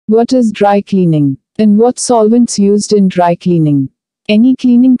What is dry cleaning? And what solvents used in dry cleaning? Any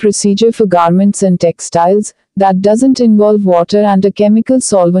cleaning procedure for garments and textiles that doesn't involve water and a chemical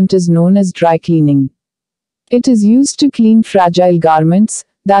solvent is known as dry cleaning. It is used to clean fragile garments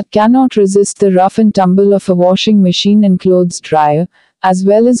that cannot resist the rough and tumble of a washing machine and clothes dryer, as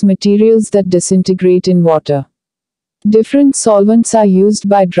well as materials that disintegrate in water. Different solvents are used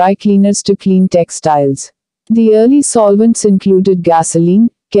by dry cleaners to clean textiles. The early solvents included gasoline,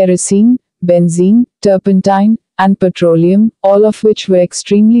 kerosene, benzene, turpentine, and petroleum, all of which were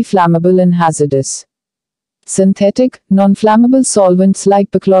extremely flammable and hazardous. Synthetic, non-flammable solvents like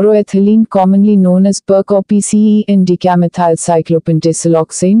perchloroethylene, commonly known as PERC or PCE, and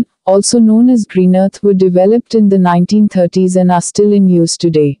decamethylcyclopentasiloxane, also known as green earth, were developed in the 1930s and are still in use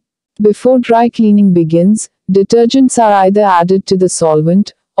today. Before dry cleaning begins, detergents are either added to the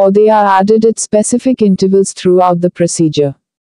solvent, or they are added at specific intervals throughout the procedure.